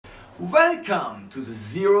Welcome to the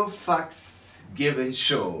Zero Fucks Given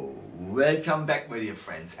Show. Welcome back, my dear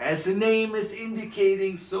friends. As the name is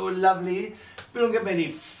indicating so lovely, we don't get many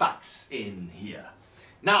fucks in here.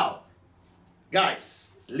 Now,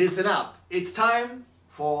 guys, listen up. It's time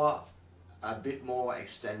for a bit more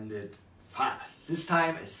extended fast. This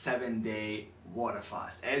time a 7-day water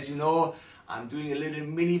fast. As you know, I'm doing a little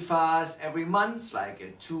mini fast every month, like a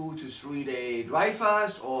 2 to 3 day dry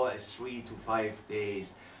fast or a 3 to 5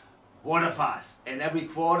 days water fast. And every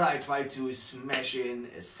quarter I try to smash in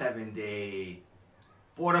a 7-day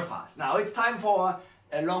water fast. Now it's time for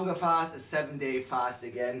a longer fast, a 7-day fast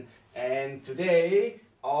again. And today,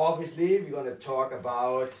 obviously, we're going to talk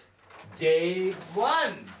about day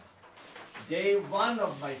one. Day one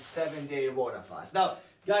of my 7-day water fast. Now,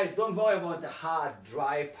 guys, don't worry about the hard,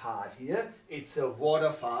 dry part here. It's a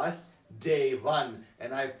water fast, day one.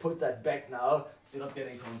 And I put that back now, so you're not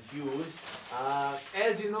getting confused.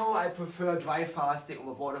 As you know, I prefer dry fasting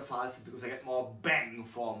over water fasting because I get more bang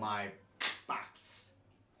for my bucks.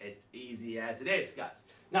 It's easy as it is, guys.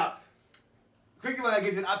 Now, quickly want to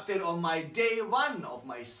give you an update on my day one of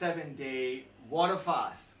my 7-day water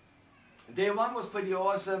fast. Day one was pretty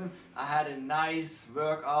awesome. I had a nice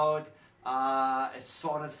workout, a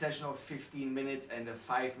sauna session of 15 minutes and a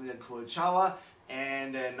 5-minute cold shower,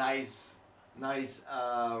 and a nice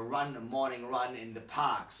run, a morning run in the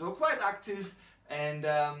park. So quite active. And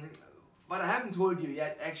what I haven't told you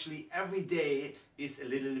yet, actually every day is a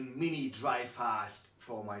little mini dry fast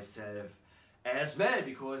for myself as well,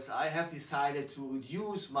 because I have decided to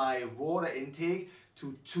reduce my water intake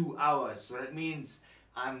to 2 hours. So that means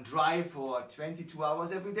I'm dry for 22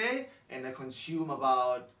 hours every day, and I consume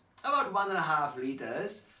about 1.5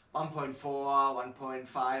 liters, 1.4,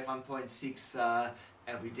 1.5, 1.6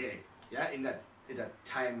 every day. Yeah, in that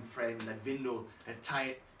time frame, in that window, that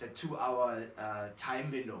 2-hour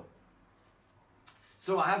time window.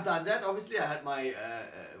 So I have done that. Obviously, I had my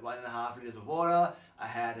 1.5 liters of water. I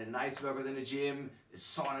had a nice workout in the gym, a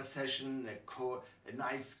sauna session, a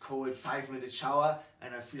nice cold 5-minute shower,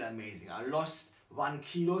 and I feel amazing. I lost 1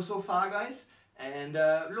 kilo so far, guys. And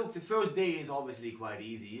look, the first day is obviously quite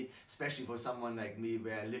easy, especially for someone like me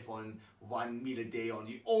where I live on 1 meal a day on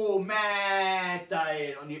the OMAD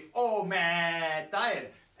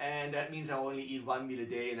diet. And that means I only eat 1 meal a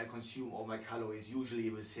day and I consume all my calories usually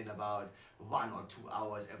within about 1 or 2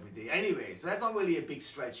 hours every day anyway. So that's not really a big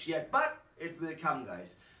stretch yet, but it will come,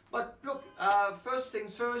 guys. But look, first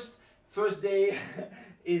things first, first day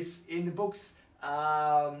is in the books.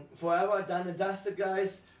 Forever done and dusted,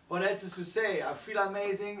 guys. What else is to say? I feel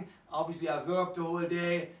amazing. Obviously, I've worked the whole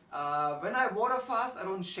day. When I water fast, I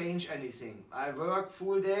don't change anything. I work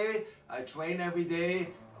full day. I train every day.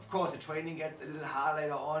 Of course, the training gets a little hard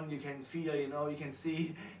later on. You can feel, you can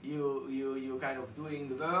see you kind of doing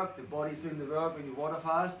the work. The body's doing the work when you water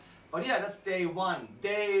fast. But yeah, that's day one.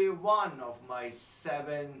 Day one of my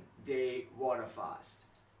 7-day water fast.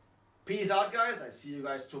 Peace out, guys. I see you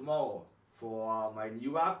guys tomorrow for my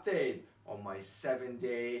new update on my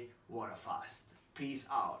 7-day water fast. Peace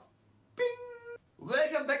out. Bing!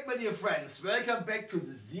 Welcome back, my dear friends. Welcome back to the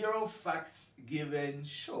Zero Fucks Given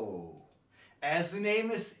Show. As the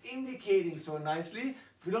name is indicating so nicely,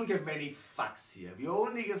 we don't give many fucks here. We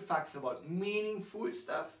only give fucks about meaningful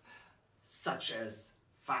stuff, such as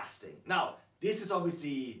fasting. Now, this is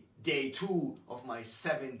obviously day 2 of my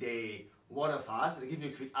 7-day water fast. I'll give you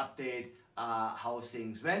a quick update how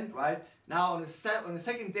things went, right? Now on the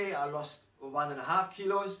second day I lost 1.5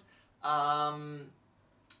 kilos.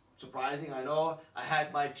 Surprising, I know. I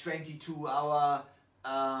had my 22-hour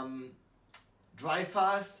dry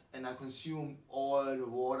fast and I consumed all the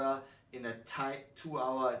water in a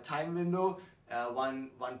 2-hour time window,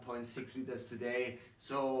 1.6 liters today.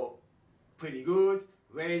 So pretty good,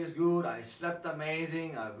 weight is good, I slept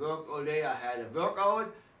amazing, I worked all day, I had a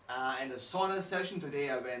workout. And a sauna session. Today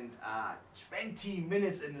I went 20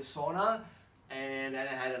 minutes in the sauna, and then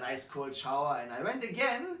I had a nice cold shower, and I went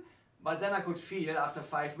again, but then I could feel after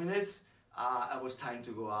 5 minutes it was time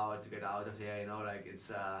to go out, to get out of there, like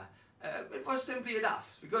it was simply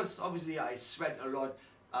enough, because obviously I sweat a lot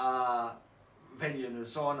when you're in the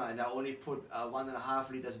sauna, and I only put 1.5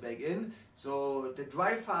 liters back in. So the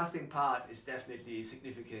dry fasting part is definitely a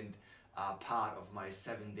significant part of my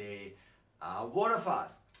 7-day water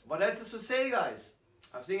fast. What else is to say, guys?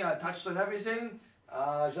 I think I touched on everything.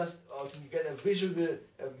 Just to get a visual.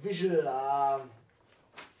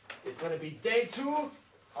 It's gonna be day 2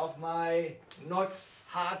 of my not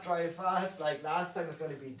hard dry fast like last time. It's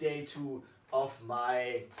gonna be day 2 of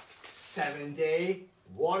my 7-day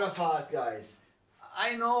water fast, guys.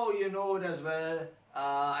 I know you know it as well.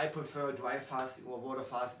 I prefer dry fasting or water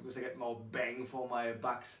fasting because I get more bang for my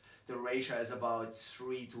bucks. The ratio is about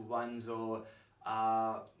 3 to 1, so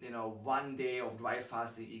you know, 1 day of dry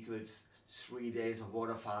fasting equals 3 days of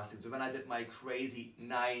water fasting. So when I did my crazy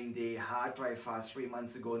 9-day hard dry fast 3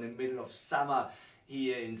 months ago in the middle of summer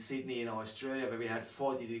here in Sydney in Australia, where we had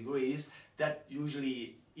 40 degrees, that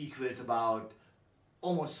usually equals about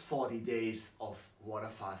almost 40 days of water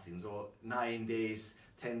fasting. So 9 days,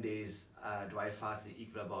 10 days dry fasting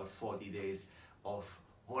equal about 40 days of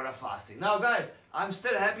water fasting. Now guys, I'm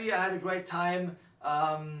still happy. I had a great time.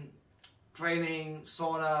 Training,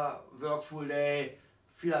 sauna, work full day.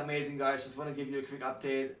 Feel amazing, guys. Just want to give you a quick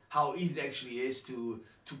update how easy it actually is to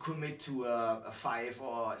commit to a 5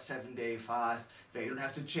 or 7 day fast where you don't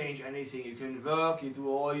have to change anything. You can work, you do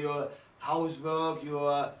all your housework,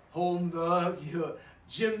 your homework, your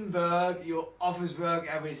gym work, your office work.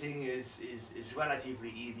 Everything is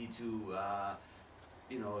relatively easy to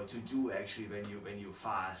you know, to do actually when you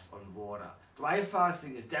fast on water. Dry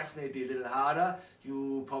fasting is definitely a little harder.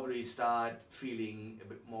 You probably start feeling a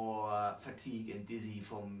bit more fatigue and dizzy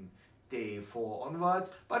from day 4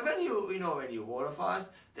 onwards. But when you water fast,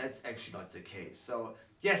 that's actually not the case. So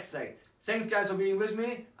yes, thanks guys for being with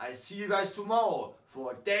me. I see you guys tomorrow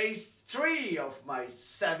for day 3 of my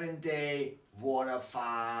 7-day water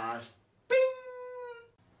fast. Bing!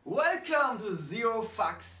 Welcome to Zero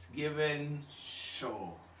Fucks Given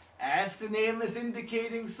Show. As the name is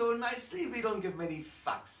indicating so nicely, we don't give many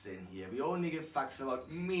fucks in here. We only give fucks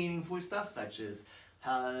about meaningful stuff such as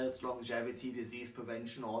health, longevity, disease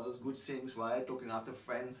prevention, all those good things, right? Looking after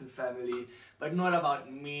friends and family, but not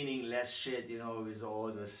about meaningless shit, you know, with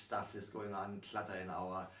all the stuff that's going on, clutter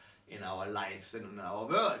in our lives and in our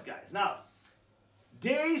world, guys. Now,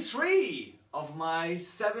 day 3 of my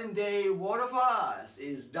 7-day water fast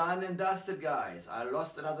is done and dusted, guys. I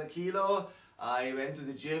lost another kilo. I went to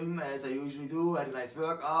the gym as I usually do, had a nice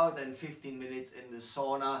workout, and 15 minutes in the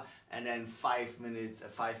sauna, and then 5 minutes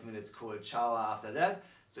cold shower after that.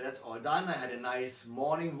 So that's all done. I had a nice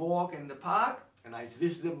morning walk in the park, a nice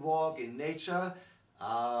wisdom walk in nature.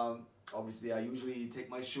 Obviously I usually take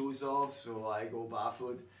my shoes off, so I go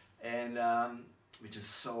barefoot, and which is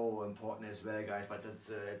so important as well, guys, but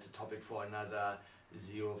that's a topic for another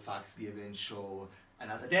Zero Fucks Given show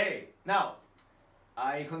another day. Now,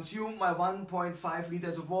 I consumed my 1.5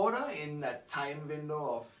 liters of water in a time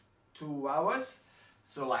window of 2 hours.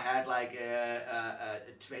 So I had like a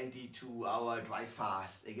 22-hour dry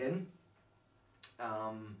fast again.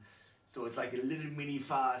 So it's like a little mini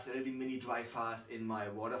fast, a little mini dry fast in my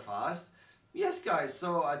water fast. Yes, guys,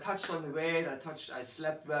 so I touched on the weight, I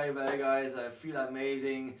slept very well, guys. I feel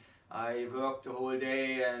amazing. I worked the whole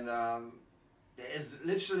day, and there is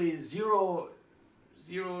literally zero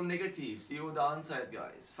negatives, zero downsides,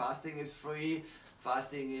 guys. Fasting is free,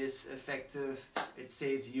 fasting is effective, it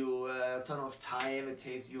saves you a ton of time, it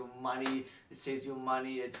saves you money, it saves you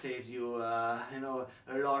you know,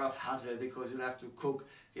 a lot of hassle, because you don't have to cook,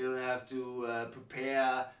 you don't have to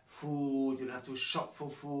prepare food, you don't have to shop for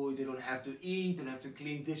food, you don't have to eat, you don't have to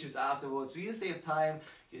clean dishes afterwards. So you save time,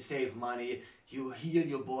 you save money, you heal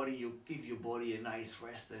your body, you give your body a nice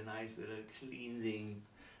rest, a nice little cleansing,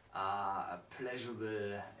 a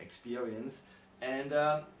pleasurable experience. And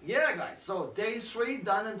yeah, guys, so day 3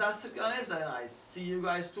 done and dusted, guys, and I see you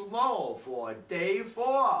guys tomorrow for day 4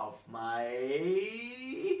 of my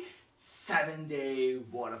 7-day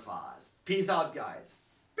water fast. Peace out, guys.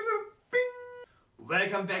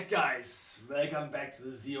 Welcome back, guys. Welcome back to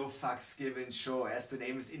the Zero Fucks Given show. As the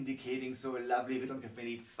name is indicating so lovely, we don't give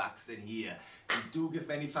many fucks in here. We do give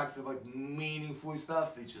many fucks about meaningful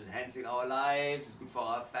stuff, which is enhancing our lives, it's good for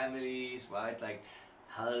our families, right? Like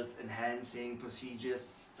health enhancing procedures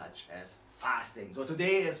such as fasting. So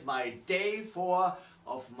today is my day 4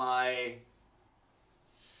 of my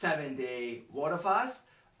 7-day water fast.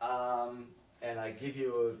 And I give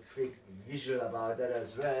you a quick visual about that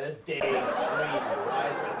as well. Day 3,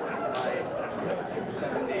 right? My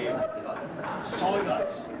 7-day. Sorry,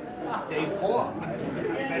 guys. Day 4.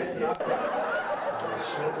 I messed it up, guys.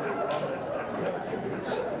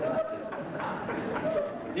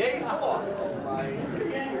 Day 4 of my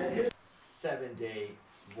 7-day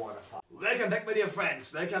water fast. Welcome back, my dear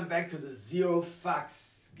friends. Welcome back to the Zero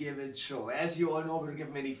Fucks Given show. As you all know, we don't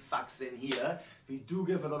give many fucks in here. We do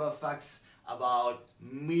give a lot of fucks about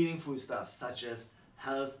meaningful stuff such as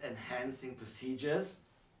health enhancing procedures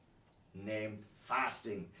named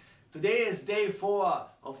fasting. Today is day 4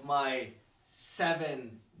 of my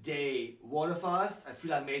 7-day water fast. I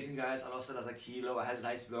feel amazing, guys. I lost another kilo. I had a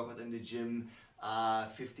nice workout in the gym,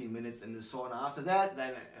 15 minutes in the sauna after that,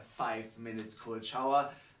 then a 5 minutes cold shower.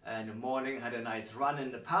 In the morning, I had a nice run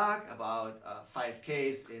in the park, about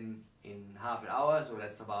 5Ks in half an hour. So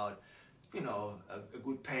that's about, you know, a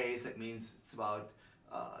good pace. That means it's about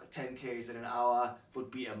 10Ks in an hour would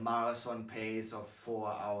be a marathon pace of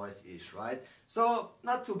 4 hours-ish, right? So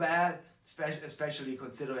not too bad, especially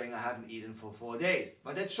considering I haven't eaten for 4 days.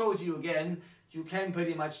 But that shows you again, you can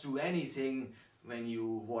pretty much do anything when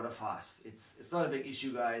you water fast. It's not a big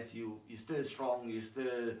issue, guys. You're still strong, you're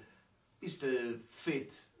still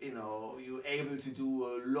fit, you know, you're able to do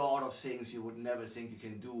a lot of things you would never think you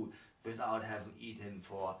can do without having eaten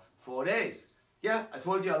for 4 days. Yeah, I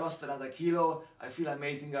told you I lost another kilo. I feel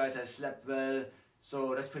amazing, guys. I slept well.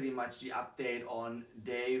 So that's pretty much the update on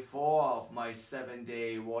day 4 of my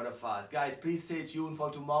 7-day water fast. Guys, please stay tuned for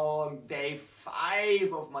tomorrow, day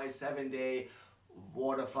 5 of my 7-day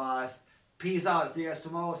water fast. Peace out. See you guys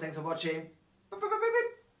tomorrow. Thanks for watching.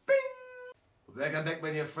 Welcome back,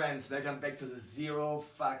 my dear friends. Welcome back to the Zero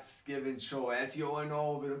Fucks Given show. As you all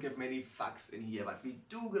know, we don't give many fucks in here, but we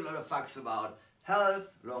do get a lot of fucks about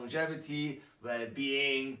health, longevity,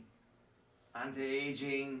 well-being,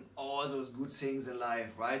 anti-aging, all those good things in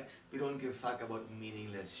life, right? We don't give a fuck about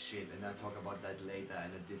meaningless shit, and I'll talk about that later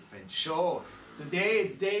in a different show. Today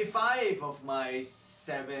it's day 5 of my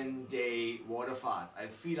 7-day water fast. I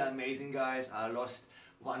feel amazing, guys. I lost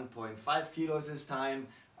 1.5 kilos this time.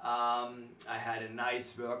 I had a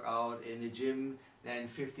nice workout in the gym, then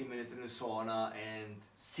 15 minutes in the sauna and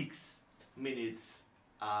 6 minutes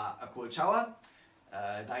a cold shower.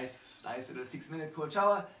 Nice little 6-minute cold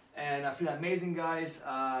shower, and I feel amazing, guys.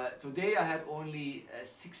 Today I had only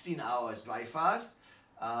 16 hours dry fast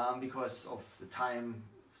because of the time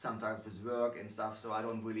sometimes with work and stuff, so I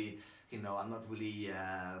don't really, you know, I'm not really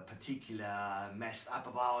particular messed up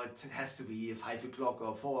about it has to be 5 o'clock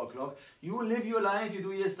or 4 o'clock. You live your life, you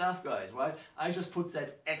do your stuff, guys, right? I just put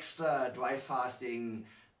that extra dry fasting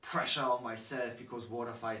pressure on myself because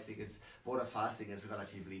water fasting is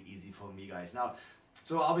relatively easy for me, guys. Now,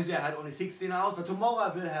 so obviously I had only 16 hours, but tomorrow I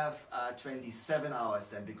will have 27 hours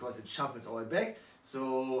then because it shuffles all back.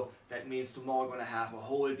 So that means tomorrow I'm gonna have a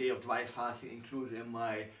whole day of dry fasting included in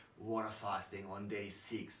my water fasting on day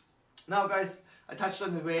 6. Now, guys, I touched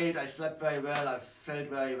on the weight. I slept very well. I felt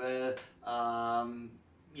very well.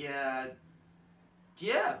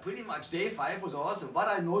 Yeah, pretty much day 5 was awesome. What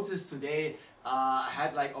I noticed today, I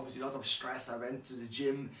had like obviously a lot of stress. I went to the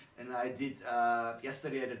gym and I did,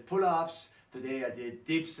 yesterday I did pull-ups, today I did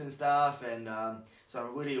dips and stuff, and so I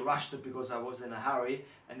really rushed it because I was in a hurry.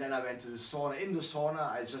 And then I went to the sauna. In the sauna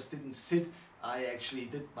I just didn't sit, I actually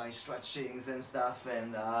did my stretchings and stuff,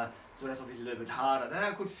 and so that's obviously a little bit harder. Then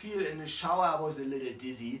I could feel in the shower I was a little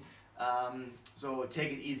dizzy. So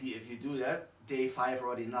take it easy if you do that. Day 5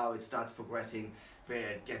 already now, it starts progressing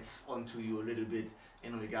where it gets onto you a little bit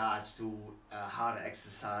in regards to harder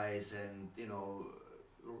exercise and, you know,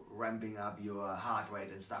 ramping up your heart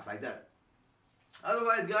rate and stuff like that.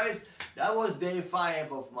 Otherwise, guys, that was day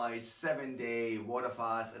 5 of my 7-day water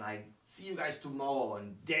fast, and I see you guys tomorrow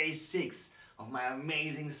on day 6 of my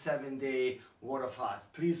amazing 7-day water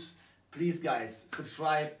fast. Please guys,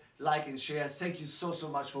 subscribe, like and share. Thank you so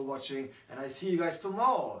much for watching, and I see you guys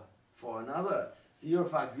tomorrow for another Zero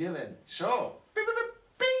Fucks Given show. Beep, beep, beep,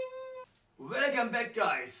 bing. Welcome back,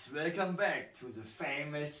 guys. Welcome back to the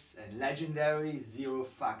famous and legendary Zero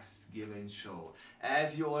Fucks Given show.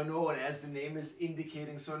 As you all know, and as the name is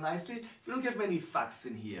indicating so nicely, we don't give many fucks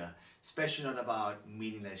in here, especially not about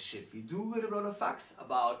meaningless shit. We do get a lot of fucks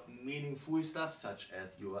about meaningful stuff such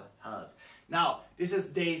as your health. Now, this is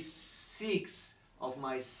day 6 of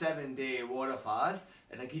my 7-day water fast,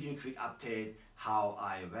 and I give you a quick update how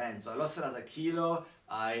I went. So I lost another kilo.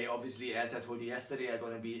 I obviously, as I told you yesterday, I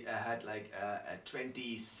had like a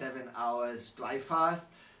 27 hours dry fast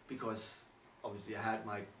because obviously I had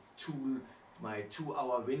my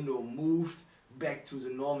 2-hour window moved back to the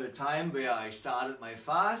normal time where I started my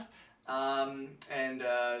fast. So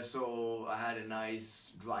I had a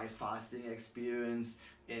nice dry fasting experience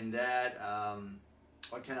in that.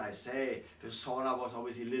 What can I say? The sauna was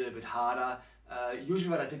obviously a little bit harder. Usually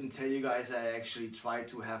what I didn't tell you guys, I actually try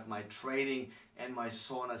to have my training and my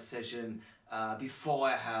sauna session before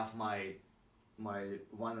I have my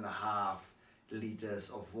 1.5 liters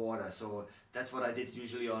of water. So that's what I did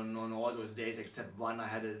usually on all those days except one. I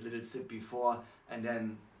had a little sip before and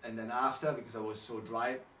then after because I was so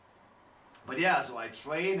dry. But yeah, so I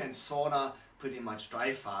train and sauna pretty much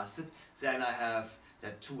dry fasted. Then I have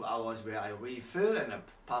that 2 hours where I refill and I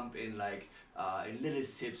pump in like in little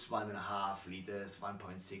sips, 1.5 liters,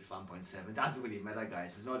 1.6, 1.7. Doesn't really matter,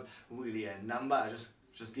 guys. It's not really a number. I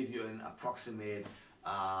just give you an approximate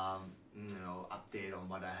update on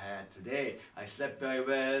what I had today. I slept very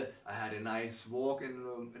well. I had a nice walk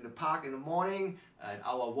in the park in the morning, an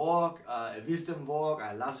hour walk, a wisdom walk.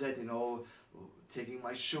 I love that, taking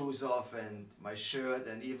my shoes off and my shirt,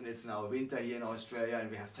 and even it's now winter here in Australia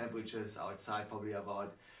and we have temperatures outside probably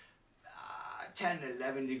about 10,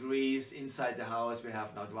 11 degrees. Inside the house we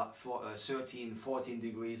have now 13, 14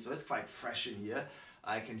 degrees, so it's quite fresh in here.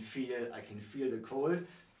 I can feel the cold.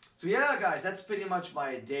 So yeah guys, that's pretty much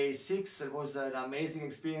my day 6. It was an amazing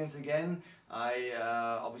experience again. I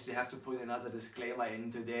obviously have to put another disclaimer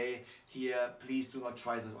in today here. Please do not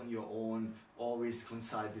try this on your own. Always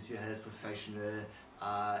consult with your health professional.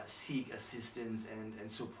 Seek assistance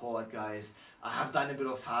and support, guys. I have done a bit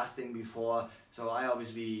of fasting before, so I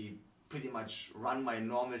obviously pretty much run my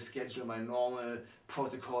normal schedule, my normal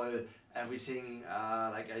protocol, everything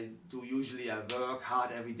like I do usually. I work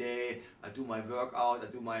hard every day, I do my workout, I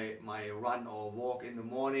do my run or walk in the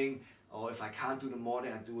morning, or if I can't do the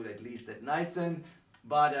morning, I do it at least at night then.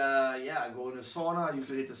 But yeah, I go in the sauna. I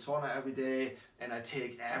usually hit the sauna every day, and I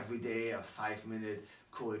take every day a 5-minute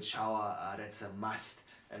cold shower. That's a must,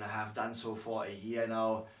 and I have done so for a year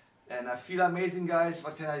now, and I feel amazing, guys.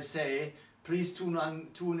 What can I say? Please tune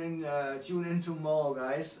in tomorrow,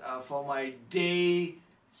 guys, for my day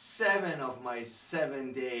 7 of my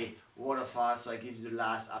 7-day water fast. So I give you the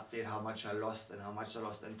last update, how much I lost and how much I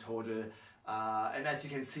lost in total. And as you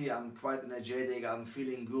can see, I'm quite energetic, I'm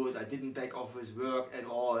feeling good. I didn't back off with work at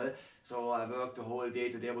all. So I worked the whole day.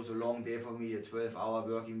 Today was a long day for me, a 12-hour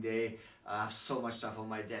working day. I have so much stuff on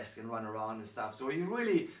my desk and run around and stuff. So you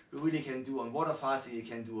really can do on water fasting, you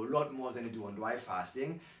can do a lot more than you do on dry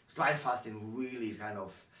fasting. Dry fasting really kind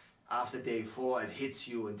of, after day 4 it hits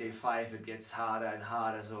you, and day 5 it gets harder and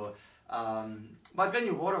harder. So but when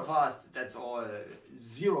you water fast, that's all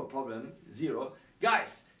zero problem, zero.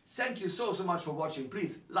 Guys, thank you so much for watching.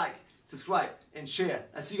 Please like, subscribe and share.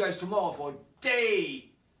 I'll see you guys tomorrow for day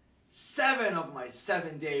 7 of my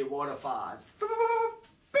 7-day water fast.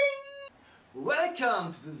 Bing!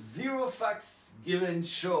 Welcome to the Zero Fucks Given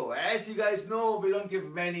show. As you guys know, we don't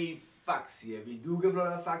give many fucks here. We do give a lot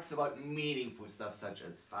of fucks about meaningful stuff such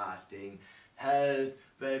as fasting, health,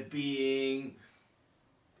 well-being,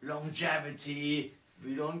 longevity.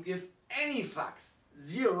 We don't give any fucks,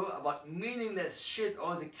 zero, about meaningless shit,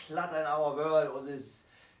 all the clutter in our world, all this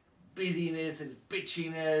busyness and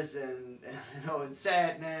bitchiness and and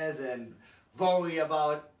sadness and worry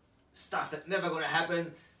about stuff that's never gonna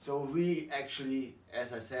happen. So we actually,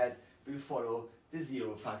 as I said, we follow the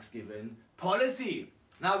Zero Fucks Given policy.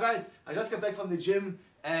 Now guys, I just got back from the gym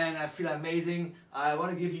and I feel amazing. I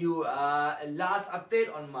want to give you a last update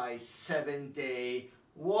on my 7-day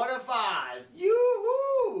water fast.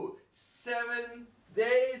 Yoo-hoo! 7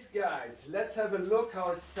 days, guys. Let's have a look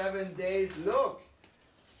how 7 days look.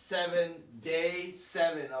 Day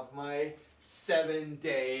 7 of my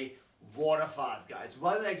 7-day water fast, guys.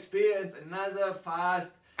 What an experience. Another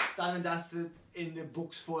fast done and dusted in the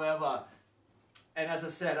books forever. And as I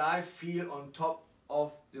said, I feel on top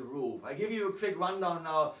of the roof. I give you a quick rundown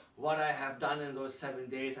now what I have done in those 7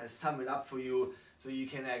 days. I sum it up for you so you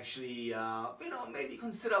can actually maybe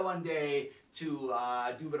consider one day to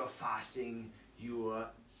do a bit of fasting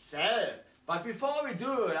yourself. But before we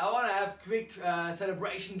do it, I want to have a quick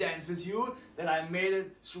celebration dance with you that I made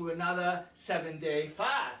it through another 7-day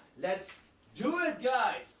fast. Let's do it,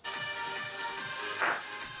 guys!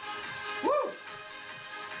 Woo!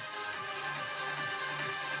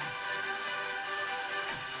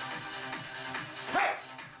 Hey!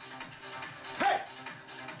 Hey!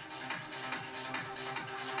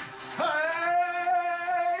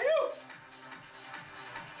 Hey! You!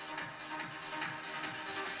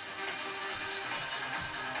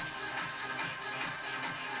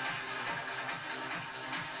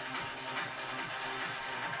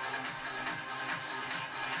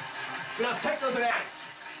 Bit of techno today.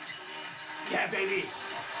 Yeah, baby.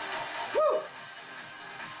 Woo!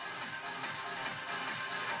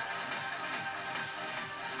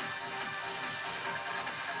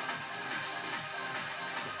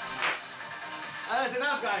 That's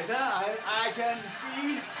enough, guys. Huh? I can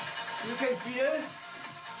see, you can feel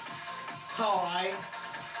how I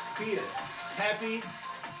feel. Happy,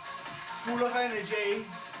 full of energy.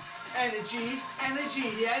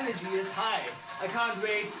 The energy is high. I can't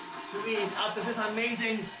wait to eat. After this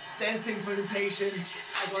amazing dancing presentation,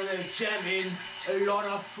 I'm gonna jam in a lot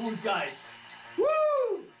of food, guys.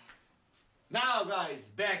 Woo! Now, guys,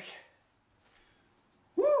 back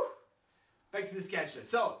to the schedule.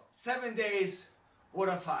 So, 7 days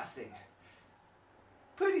water fasting.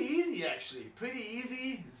 Pretty easy, actually. Pretty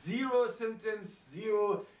easy. Zero symptoms,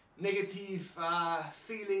 zero negative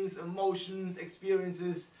feelings, emotions,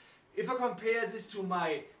 experiences. If I compare this to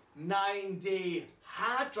my 9-day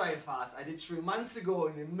hard dry fast I did 3 months ago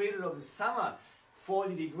in the middle of the summer,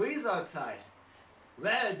 40 degrees outside,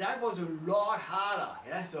 well, that was a lot harder.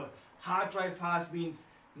 Yeah? So hard dry fast means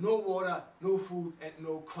no water, no food, and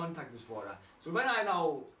no contact with water. So when I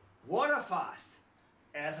now water fast,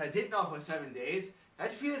 as I did now for 7 days,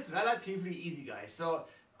 that feels relatively easy, guys. So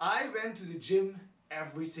I went to the gym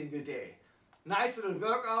every single day. Nice little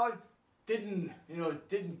workout, didn't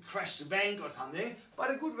crash the bank or something, but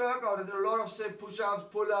a good workout. I did a lot of push-ups,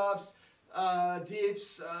 pull-ups,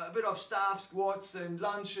 dips, a bit of staff squats and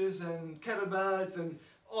lunges and kettlebells and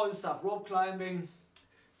all the stuff, rope climbing,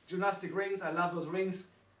 gymnastic rings. I love those rings.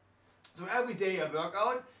 So every day a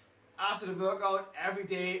workout. After the workout, every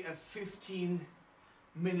day a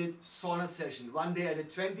 15-minute sauna session. One day I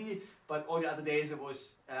did 20, but all the other days it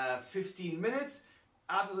was 15 minutes.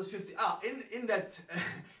 After those 15,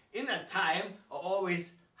 in that time, I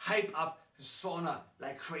always hype up the sauna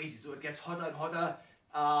like crazy. So it gets hotter and hotter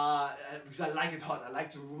because I like it hot. I like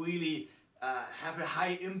to really have a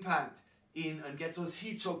high impact in and get those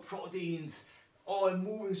heat shock proteins all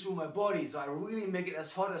moving through my body. So I really make it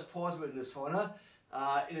as hot as possible in the sauna.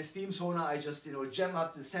 In a steam sauna, I just jam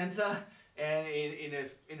up the sensor, and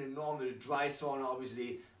in a normal dry sauna,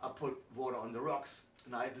 obviously, I put water on the rocks.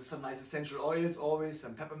 And I have some nice essential oils, always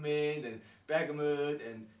some peppermint and bergamot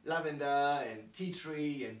and lavender and tea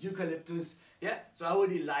tree and eucalyptus. Yeah, so I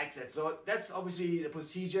really like that. So that's obviously the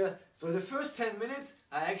procedure. So the first 10 minutes,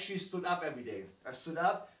 I actually stood up every day. I stood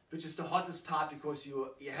up, which is the hottest part because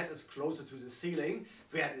your head is closer to the ceiling,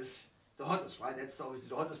 where it is the hottest, right? That's obviously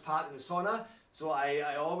the hottest part in the sauna. So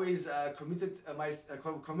I always committed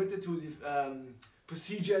to the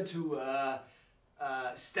procedure to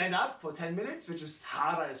stand up for 10 minutes, which is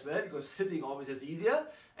harder as well because sitting always is easier.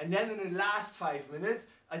 And then in the last 5 minutes,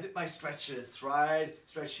 I did my stretches, right?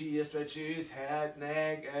 Stretch here, stretches, head,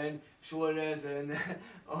 neck, and shoulders, and,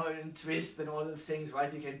 and twist, and all those things,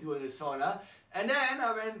 right? You can do in the sauna. And then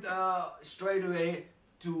I went straight away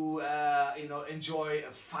to enjoy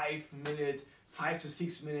a 5 to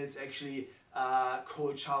 6 minutes actually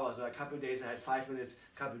cold shower. So a couple of days I had 5 minutes,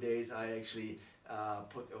 a couple of days I actually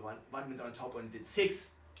put one minute on top and did 6.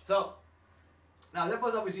 So now that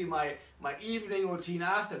was obviously my evening routine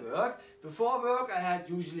after work. Before work I had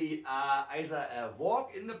usually either a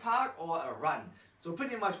walk in the park or a run. So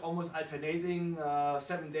pretty much almost alternating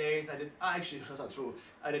 7 days. I did, actually that's not true,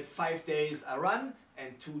 I did 5 days a run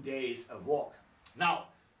and 2 days a walk. Now,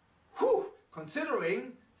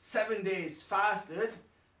 considering 7 days fasted,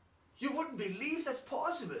 you wouldn't believe that's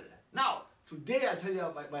possible. Now, today I tell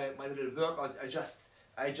you my little workout I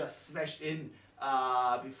just smashed in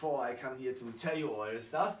before I come here to tell you all this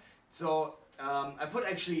stuff. So I put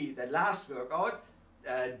actually the last workout,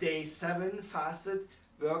 day 7 fasted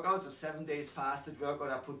workout, so 7 days fasted workout.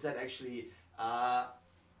 I put that actually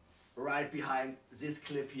right behind this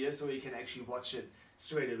clip here, so you can actually watch it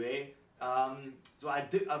straight away. So I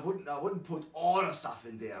wouldn't put all the stuff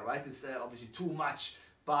in there, right? It's obviously too much.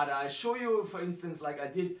 But I show you, for instance, like I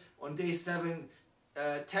did on day 7,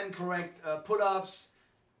 10 correct pull-ups,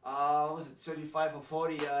 was it 35 or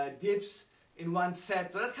 40 dips in one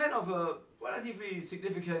set. So that's kind of a relatively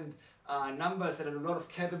significant numbers. That are a lot of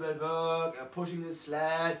kettlebell work, pushing the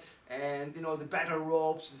sled, and the battle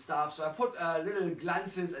ropes and stuff. So I put little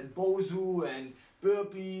glances and bosu and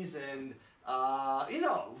burpees and wow,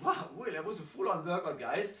 really, that was a full-on workout,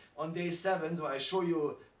 guys, on day 7. So I show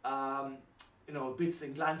you bits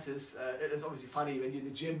and glances. It is obviously funny when you're in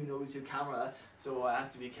the gym, with your camera, so I have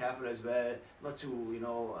to be careful as well not to,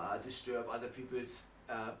 disturb other people's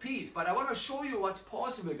peace. But I want to show you what's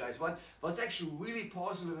possible, guys. What's actually really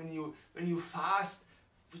possible when you fast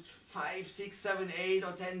 5, 6, 7, 8,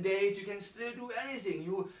 or 10 days. You can still do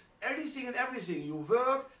anything. Anything and everything. You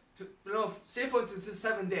work. Say for instance, it's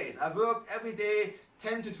 7 days. I worked every day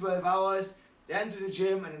 10 to 12 hours, then to the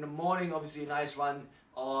gym, and in the morning, obviously, a nice run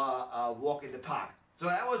or a walk in the park. So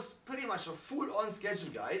that was pretty much a full-on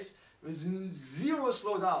schedule, guys, with 0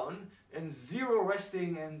 slow down and 0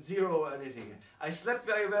 resting and 0 anything. I slept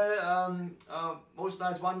very well most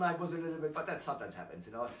nights. One night was a little bit, but that sometimes happens.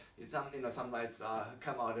 Some nights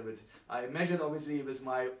come out a bit. I measured obviously with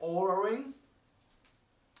my Oura ring.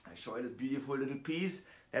 I show you this beautiful little piece.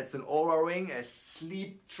 That's an Oura ring, a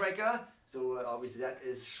sleep tracker. So obviously that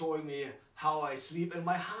is showing me how I sleep, and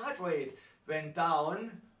my heart rate went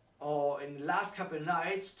down in the last couple of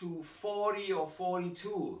nights to 40 or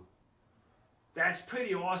 42. That's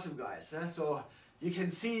pretty awesome, guys. So you can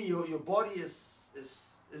see your body is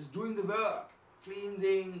doing the work,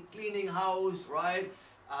 cleaning house, right?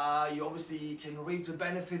 You obviously can reap the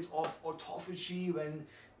benefits of autophagy when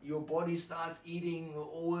your body starts eating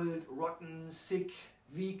old, rotten, sick,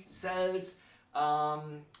 weak cells,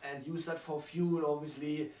 and use that for fuel,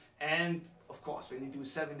 obviously. And of course, when you do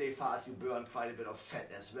 7-day fast, you burn quite a bit of fat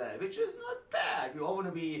as well, which is not bad. You all want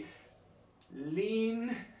to be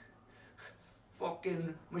lean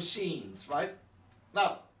fucking machines, right?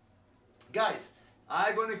 Now, guys,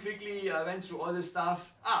 I'm gonna quickly went through all this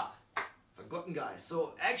stuff. Forgotten, guys.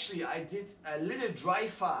 So actually, I did a little dry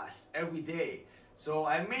fast every day. So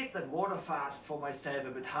I made that water fast for myself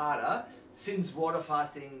a bit harder, since water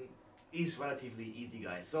fasting is relatively easy,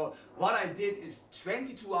 guys. So what I did is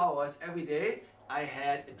 22 hours every day I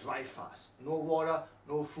had a dry fast. No water,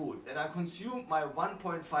 no food. And I consumed my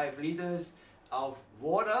 1.5 liters of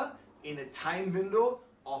water in a time window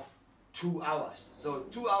of 2 hours. So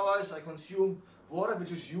 2 hours I consumed water,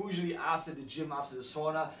 which is usually after the gym, after the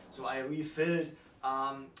sauna. So I refilled,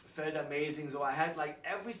 felt amazing. So I had like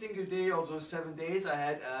every single day of those 7 days, I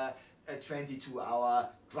had a 22-hour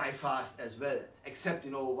dry fast as well. Except,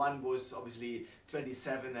 you know, one was obviously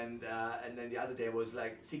 27 and then the other day was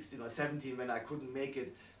like 16 or 17 when I couldn't make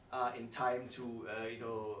it in time to, you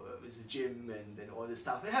know, with the gym and all this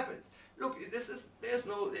stuff. It happens. Look, there's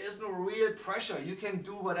no real pressure. You can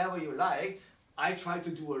do whatever you like. I try to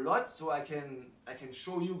do a lot so I can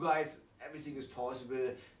show you guys everything is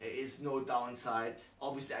possible. There is no downside.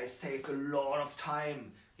 Obviously, I saved a lot of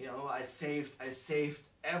time. You know, I saved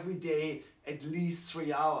every day at least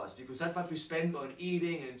 3 hours, because that's what we spend on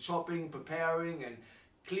eating and shopping, preparing and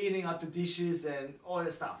cleaning up the dishes and all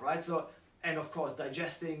this stuff, right? So, and of course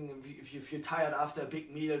digesting, if you're tired after a big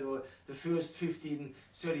meal, or the first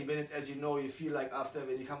 15-30 minutes, as you know, you feel like after,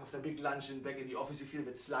 when you come after a big lunch and back in the office, you feel a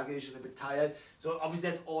bit sluggish and a bit tired. So obviously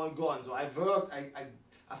that's all gone. So I've worked, I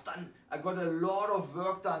got a lot of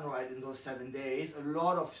work done right in those 7 days, a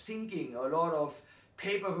lot of thinking, a lot of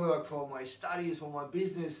paperwork for my studies, for my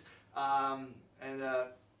business,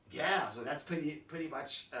 yeah, so that's pretty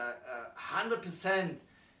much 100%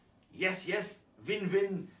 yes,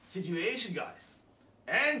 win-win situation, guys.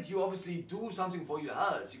 And you obviously do something for your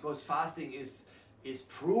health, because fasting is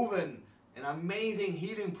proven an amazing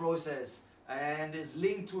healing process and is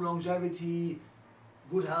linked to longevity,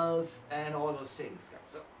 good health and all those things, guys.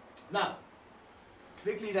 So now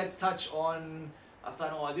quickly let's touch on, I've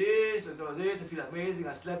done all this and all this, I feel amazing,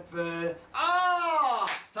 I slept well.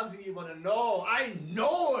 Something you want to know. I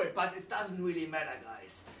know it, but it doesn't really matter,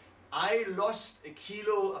 guys. I lost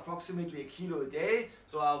approximately a kilo a day,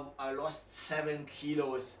 so I lost 7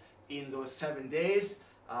 kilos in those 7 days.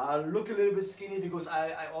 I look a little bit skinny because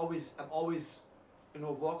I'm always, you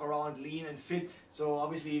know, walk around lean and fit. So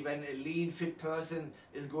obviously when a lean, fit person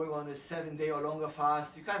is going on a 7-day or longer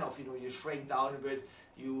fast, you kind of, you know, you shrink down a bit,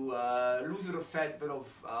 you lose a bit of fat, a bit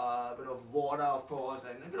of water, of course,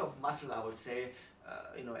 and a bit of muscle, I would say.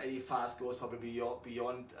 You know, any fast goes probably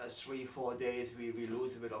beyond 3-4 days, we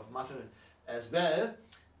lose a bit of muscle as well.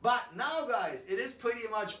 But now, guys, it is pretty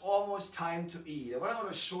much almost time to eat. And what I want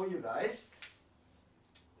to show you guys,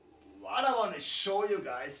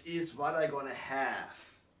 is what I'm gonna have.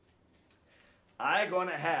 I'm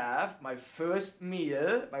gonna have my first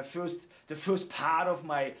meal, the first part of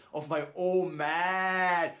my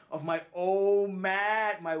OMAD,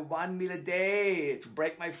 my 1 meal a day to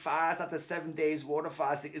break my fast after 7 days water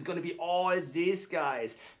fasting. Is gonna be all this,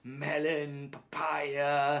 guys: melon,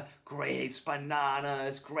 papaya, grapes,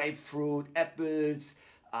 bananas, grapefruit, apples.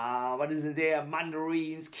 What is in there?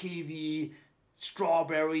 Mandarins, kiwi,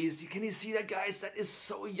 strawberries. Can you see that, guys? That is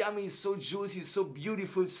so yummy, so juicy, so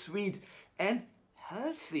beautiful, sweet, and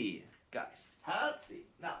healthy, guys. Healthy.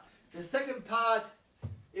 Now, the second part,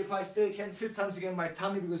 if I still can fit something in my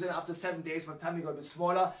tummy, because then after 7 days my tummy got a bit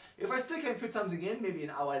smaller. If I still can fit something in, maybe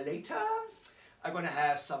an hour later, I'm gonna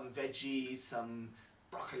have some veggies, some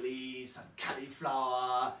broccoli, some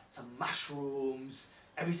cauliflower, some mushrooms.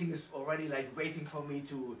 Everything is already like waiting for me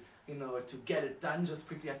to, you know, to get it done. Just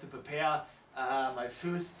quickly have to prepare my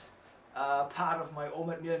first part of my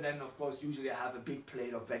OMAD meal, and then of course usually I have a big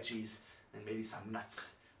plate of veggies and maybe some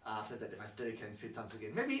nuts after that, if I still can fit something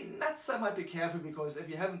in. Maybe nuts I might be careful, because if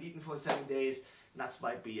you haven't eaten for 7 days, nuts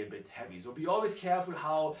might be a bit heavy. So be always careful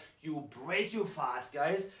how you break your fast,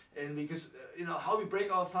 guys, and because you know, how we break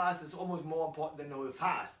our fast is almost more important than the whole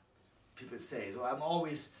fast, people say. So I'm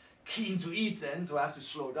always keen to eat then, so I have to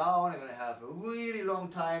slow down. I'm gonna have a really long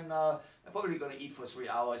time now. I'm probably gonna eat for 3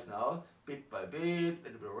 hours now, bit by bit, a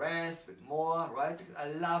little bit of rest, a bit more, right? Because I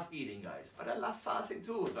love eating, guys, but I love fasting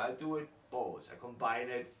too, so I do it both. I combine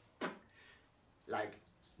it like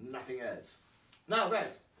nothing else. Now,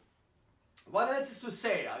 guys, what else is to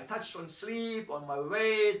say? I touched on sleep, on my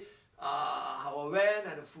weight, how I went, I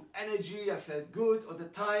had a full energy, I felt good all the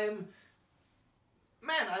time.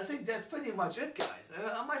 Man, I think that's pretty much it, guys.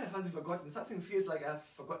 I might have something forgotten. Something feels like I've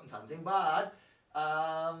forgotten something, but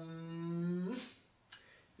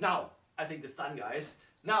now I think it's done, guys.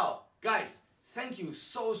 Now, guys, thank you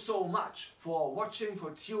so much for watching, for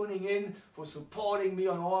tuning in, for supporting me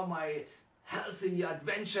on all my healthy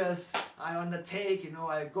adventures I undertake. You know,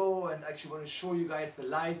 I go and actually want to show you guys the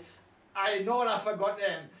light. I know I've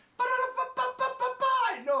forgotten. I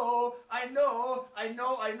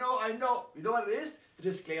know. You know what it is? The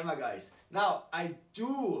disclaimer, guys. Now, I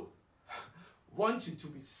do want you to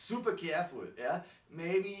be super careful. Yeah,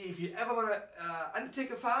 maybe if you ever want to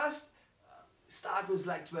undertake a fast, start with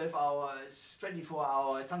like 12 hours, 24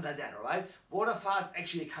 hours, something like that, alright? Water fast,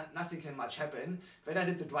 actually nothing can much happen. When I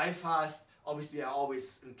did the dry fast, obviously I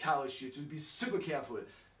always encourage you to be super careful.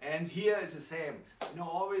 And here is the same. You know,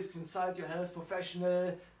 always consult your health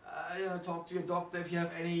professional. You know, talk to your doctor if you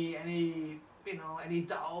have any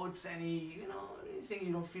doubts, anything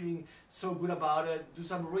you don't feeling so good about it. Do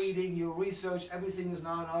some reading, your research. Everything is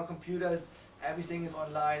now on our computers. Everything is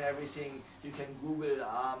online. Everything you can Google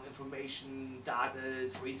information, data,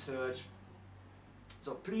 research.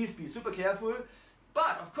 So please be super careful.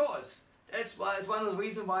 But of course, it's one of the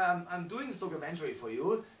reasons why I'm doing this documentary for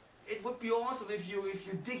you. It would be awesome if you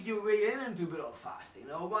dig your way into a bit of fasting. You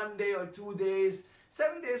know, 1 day or 2 days.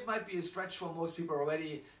 7 days might be a stretch for most people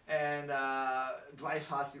already, and dry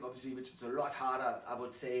fasting, obviously, which is a lot harder, I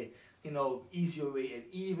would say. You know, easier way and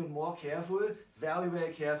even more careful.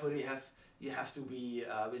 Very careful. You have to be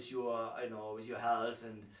with your health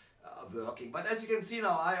and working. But as you can see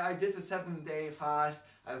now, I did a 7-day fast.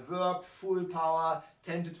 I worked full power,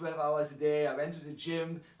 10 to 12 hours a day. I went to the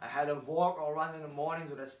gym. I had a walk or run in the morning,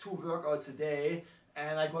 so that's 2 workouts a day,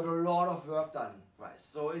 and I got a lot of work done. Right.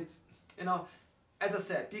 So as I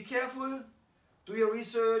said, be careful. Do your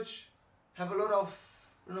research. Have a lot of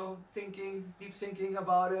thinking, deep thinking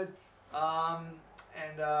about it.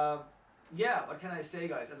 Yeah. What can I say,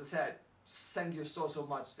 guys? As I said, thank you so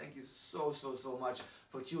much. Thank you so much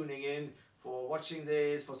for tuning in, for watching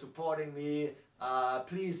this, for supporting me.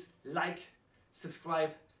 Please like,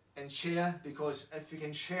 subscribe and share, because if you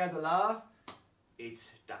can share the love,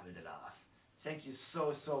 it's double the love. Thank you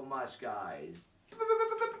so much, guys.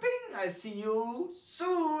 I see you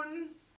soon.